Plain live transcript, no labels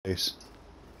face.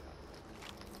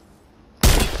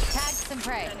 Tag some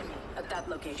prey. At that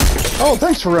location. Oh,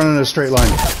 thanks for running a straight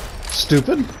line.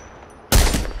 Stupid.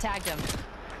 Tagged him.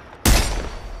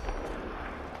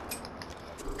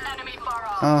 Enemy far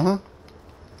off. Uh-huh.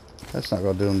 That's not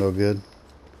gonna do him no good.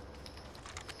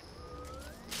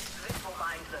 This will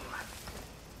bind them.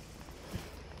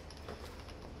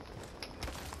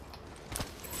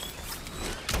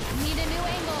 Need a new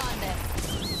angle on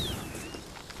this.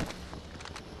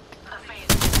 A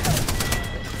phase.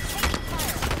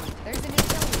 Fire. There's a new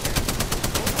kill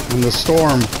leader. In the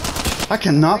storm. I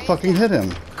cannot fucking hit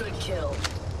him. Good kill.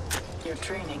 Your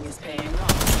training is paying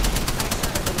off.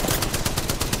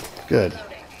 Good.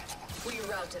 We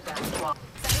routed that squad.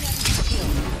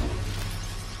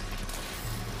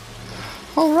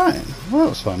 Alright. Well, that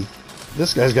was fun.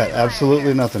 This guy's got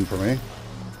absolutely nothing for me.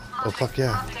 Oh, fuck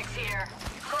yeah. Optics here.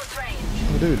 Close range.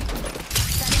 Oh, dude.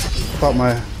 Thought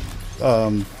my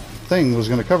thing was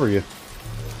gonna cover you.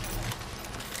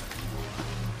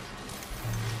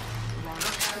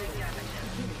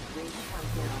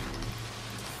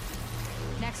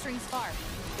 Next ring's far.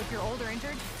 If you're old or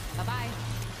injured, bye-bye.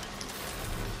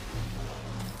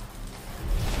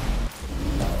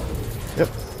 Yep.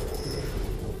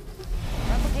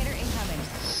 Replicator incoming.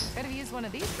 Could have used one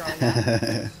of these growing up.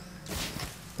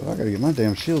 Oh, I gotta get my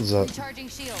damn shields up. Recharging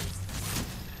shields.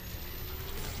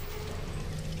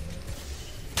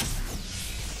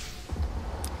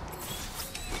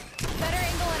 Better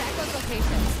angle at Echo's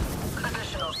location.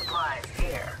 Additional supplies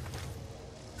here.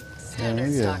 There Standard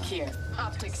we go. stock here.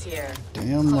 Optics here.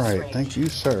 Damn Close right. range. Thank you,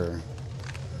 sir.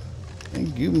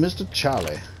 Thank you, Mr.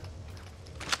 Charlie.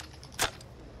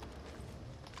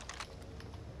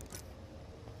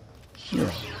 Yeah,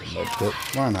 that's it.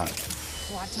 Why not?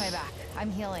 Watch my back.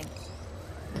 I'm healing.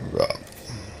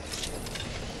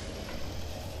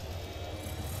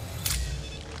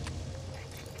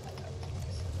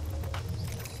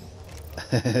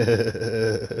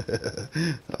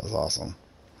 That was awesome.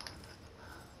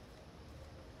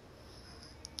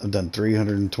 I've done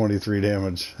 323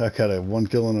 damage. I got a 1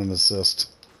 kill and an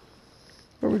assist.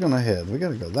 Where are we gonna head? We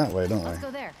gotta go that way, don't we? Let's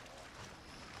go there.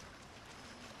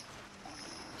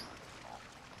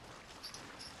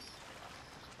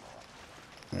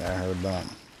 Yeah, I heard that.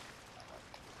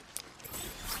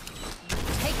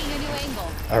 Taking a new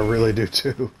angle. I really do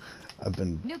too. I've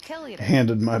been New kill leader.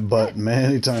 handed my butt Good.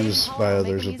 many Save times the by hole, make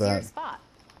others an with easier that. spot.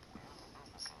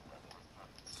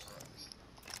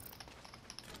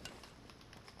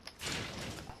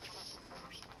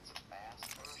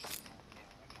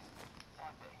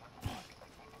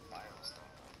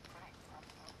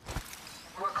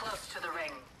 We're close to the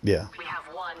ring. Yeah. We have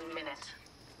 1 minute.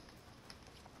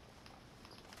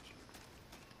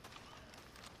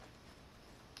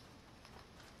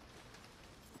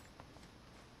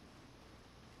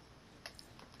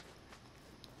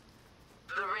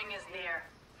 The ring is near.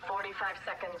 45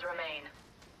 seconds remain.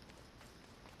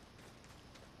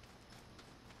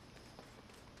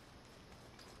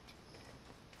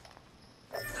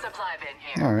 Supply bin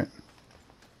here. All right.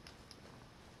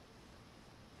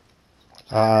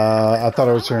 I thought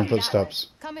I was hearing footsteps.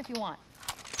 Come if you want.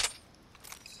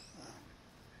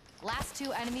 Last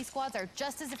 2 enemy squads are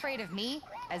just as afraid of me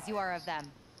as you are of them.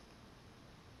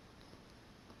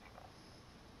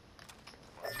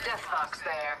 Death box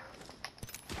there.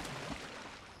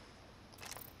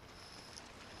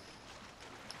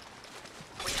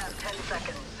 We have 10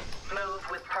 seconds. Move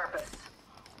with purpose.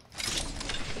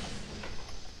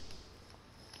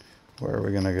 Where are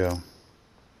we gonna go?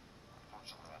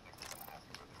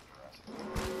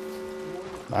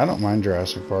 I don't mind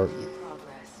Jurassic Park.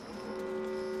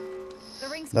 The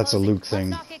ring's That's a closing. Luke thing.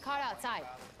 Let's not get caught outside.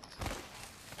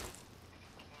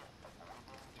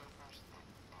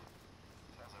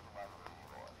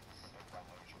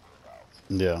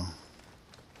 Yeah.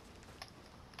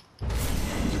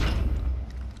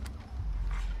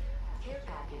 Care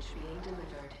package being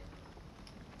delivered.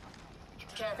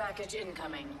 Care package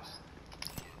incoming.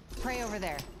 Pray over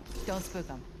there. Don't spook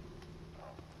them.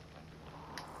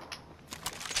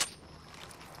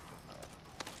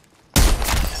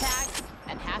 Tagged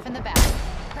and half in the back.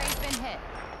 Prey's been hit.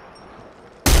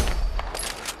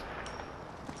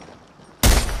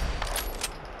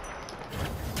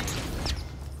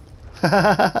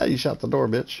 You shot the door,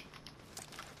 bitch.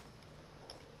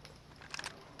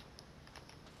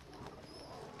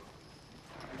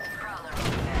 Prowler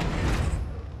over there.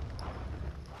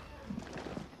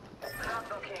 Top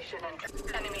location and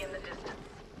enemy in the distance.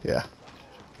 Yeah.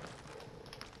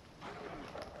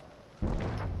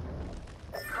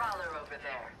 Prowler over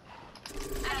there.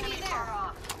 Enemy Far there.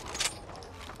 off.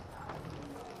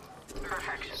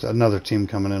 Perfection. There's another team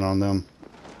coming in on them.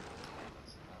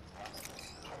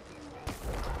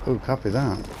 Oh, copy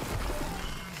that.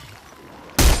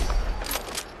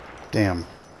 Damn.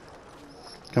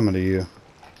 Coming to you.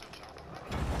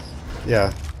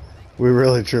 Yeah, we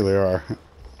really truly are.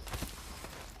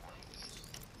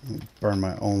 Burn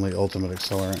my only ultimate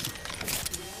accelerant.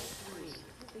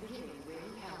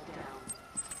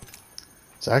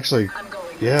 It's actually,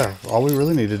 yeah, all we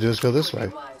really need to do is go this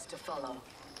way.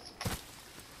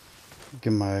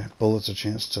 Give my bullets a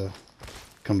chance to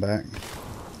come back,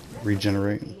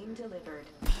 regenerate.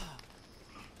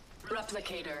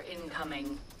 Replicator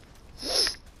incoming.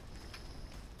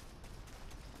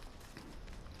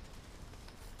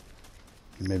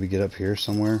 Maybe get up here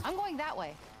somewhere. I'm going that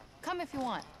way. Come if you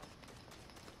want.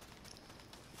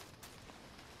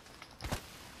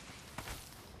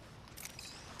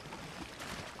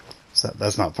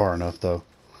 That's not far enough, though.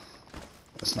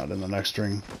 That's not in the next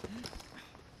ring.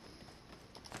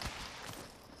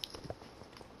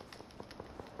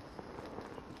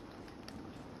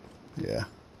 Yeah.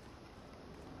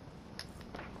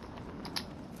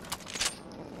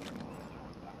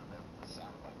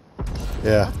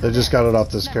 Yeah, they just got it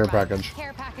off this care package.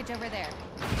 Care package over there.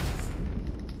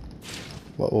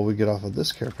 What will we get off of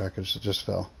this care package that just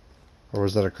fell? Or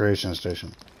was that a creation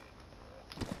station?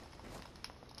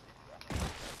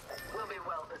 We'll be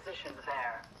well positioned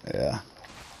there. Yeah.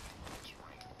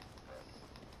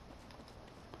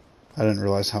 I didn't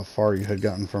realize how far you had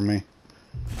gotten from me.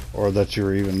 Or that you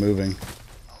were even moving.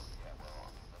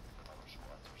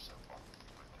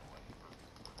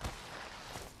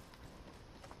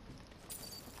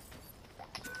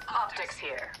 Optics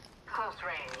here. Close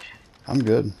range. I'm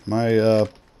good. My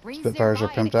Spitfires are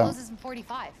pimped out. Closes in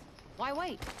 45. Why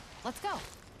wait? Let's go.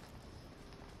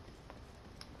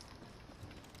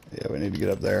 Yeah, we need to get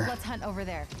up there. Let's hunt over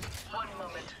there. 1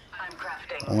 moment. I'm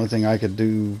crafting. Only thing I could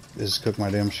do is cook my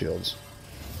damn shields.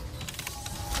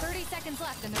 30 seconds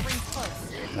left and the ring's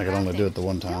close. I can only do it the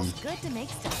one time. Feels good to make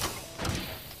stuff.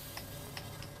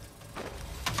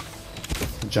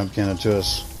 Jump cannon to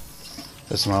us.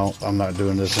 Dismount. I'm not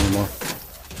doing this anymore.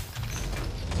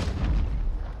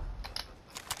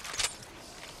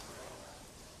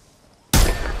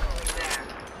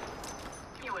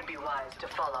 You would be wise to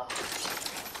follow.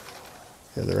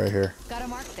 Yeah, they're right here. Got a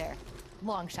mark there.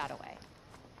 Long shot away.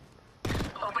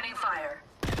 Opening fire.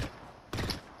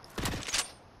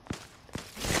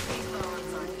 These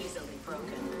bones are easily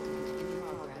broken.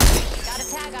 Got a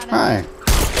tag on him. Hi. Like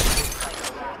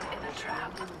a rat in a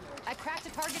trap. I cracked a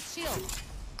target's shield.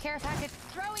 Care package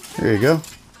throwing. Here you go.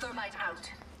 Thermite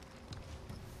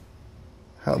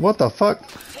out. What the fuck?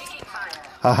 Taking fire.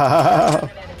 Ha ha ha. An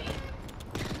enemy.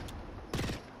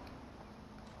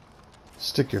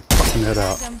 Stick your fucking head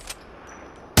out. Tagged him.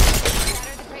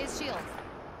 Shattered the prey's shield.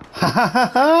 Ha ha ha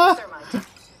ha. Thermite.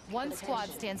 One squad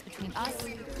stands between us.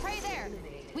 Prey there.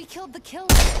 We killed the kill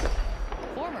leader.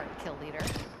 Former kill leader.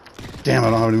 Damn, I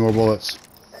don't have any more bullets.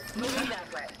 Moving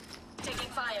that way. Taking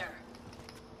fire.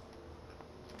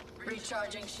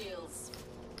 Recharging shields.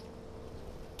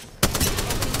 Opening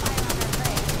fire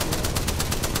on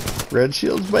our prey. Red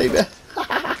shields, baby.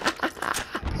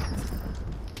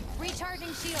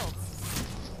 Recharging shields.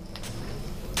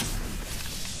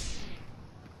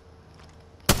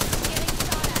 Getting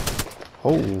shot at.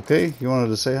 Oh, okay. You wanted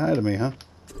to say hi to me, huh?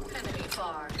 Enemy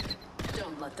far.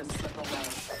 Don't let them slip away.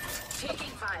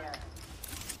 Taking fire.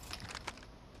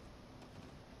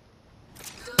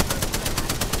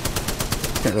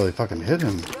 Can't really fucking hit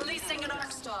him. Releasing an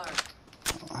arc star.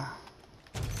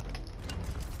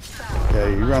 Yeah,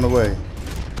 you run away.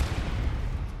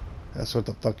 That's what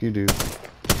the fuck you do.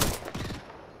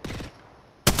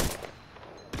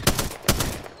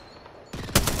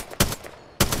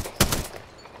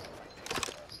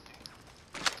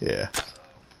 Yeah.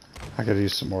 I could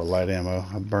use some more light ammo.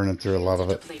 I'm burning through a lot of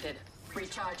it. Depleted.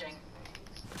 Recharging.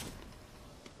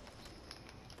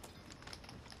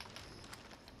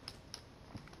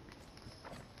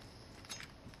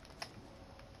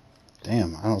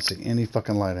 Damn, I don't see any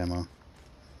fucking light ammo.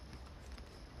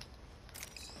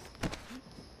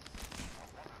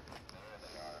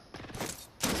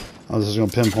 Oh, this is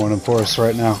gonna pinpoint him for us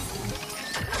right now.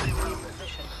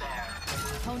 Position there.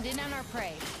 Honed in on our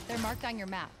prey. They're marked on your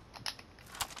map.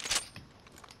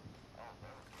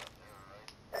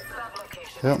 That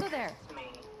location Yep. Go there. is me.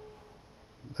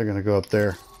 They're gonna go up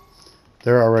there.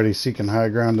 They're already seeking high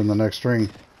ground in the next ring.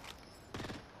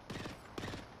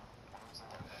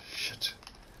 Shit.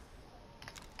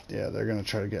 Yeah, they're gonna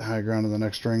try to get high ground in the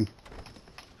next ring.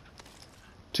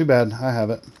 Too bad, I have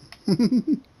it.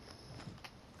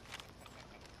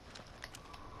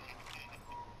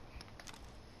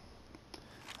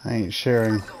 I ain't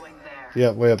sharing. Going there.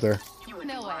 Yep, way up there. You would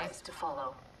No be way. wise to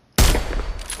follow.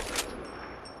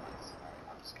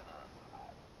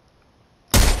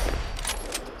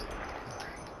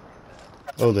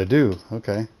 Oh, they do.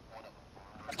 Okay.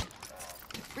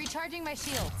 Recharging my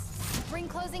shields. Ring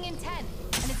closing in 10, and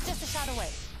it's just a shot away.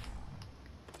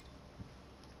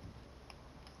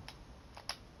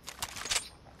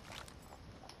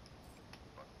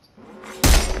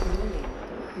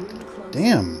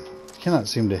 Damn. Cannot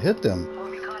seem to hit them.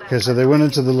 Okay, so they went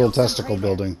into the little testicle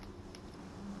building.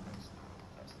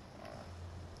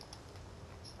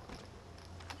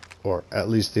 Or at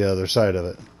least the other side of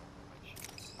it.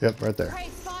 Yep, right there. Prey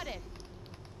spotted.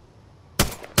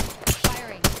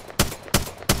 Firing.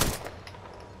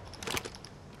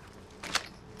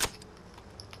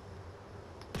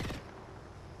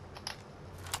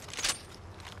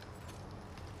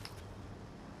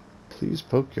 Please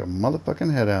poke your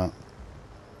motherfucking head out.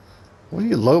 What are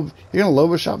you lobe? You're gonna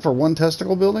lobe a shot for one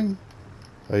testicle building?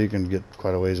 Oh, you can get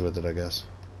quite a ways with it, I guess.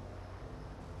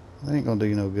 That ain't gonna do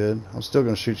you no good. I'm still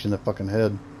gonna shoot you in the fucking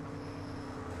head.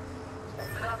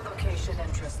 That location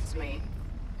interests me.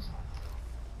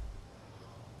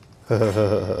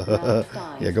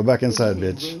 Yeah, go back inside,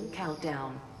 bitch.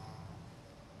 Countdown.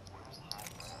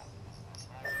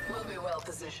 We'll be well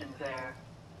positioned there.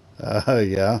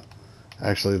 Yeah.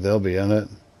 Actually, they'll be in it.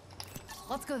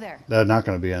 Let's go there. They're not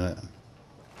gonna be in it.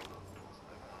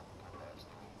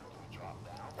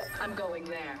 I'm going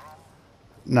there.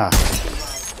 Nah.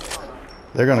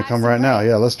 They're gonna come right now.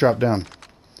 Yeah, let's drop down.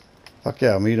 Fuck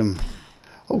yeah, meet them.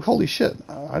 Oh, holy shit.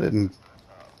 I didn't...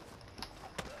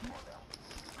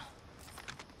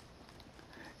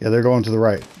 Yeah, they're going to the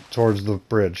right, towards the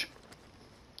bridge.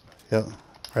 Yep,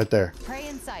 right there. Prey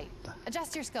in sight.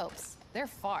 Adjust your scopes. They're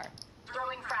far.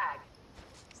 Throwing frag.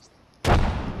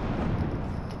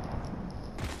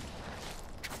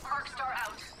 Arc star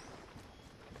out.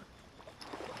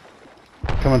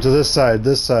 Coming to this side,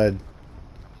 this side.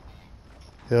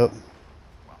 Yep.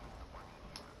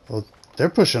 Well, they're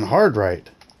pushing hard right.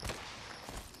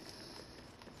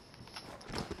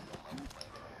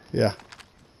 Yeah.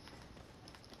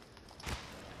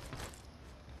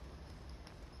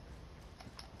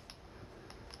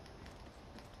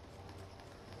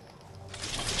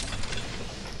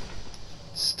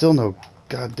 Still no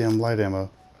goddamn light ammo.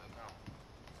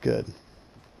 Good.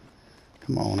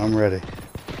 Come on, I'm ready.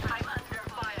 I'm under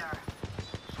fire.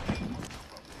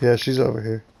 Yeah, she's over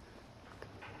here.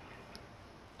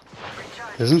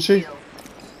 Recharging Isn't she? shield.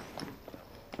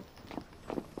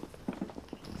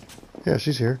 Yeah,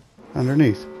 she's here.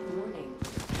 Underneath.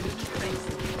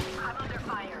 I'm under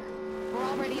fire. We're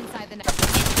already inside the next.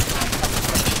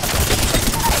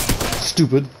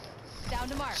 Stupid. Down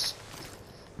to mark.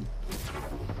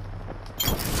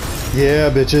 Yeah,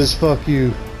 bitches, fuck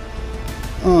you.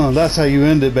 That's how you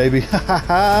end it, baby.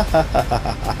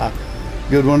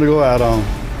 Good one to go out on.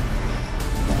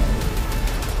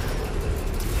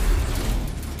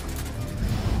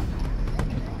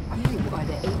 You are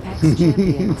the Apex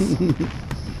champions.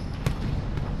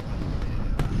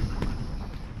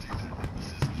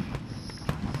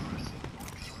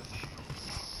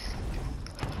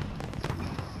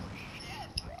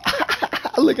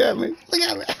 Look at me. Look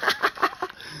at me.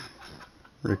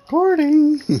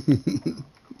 Recording.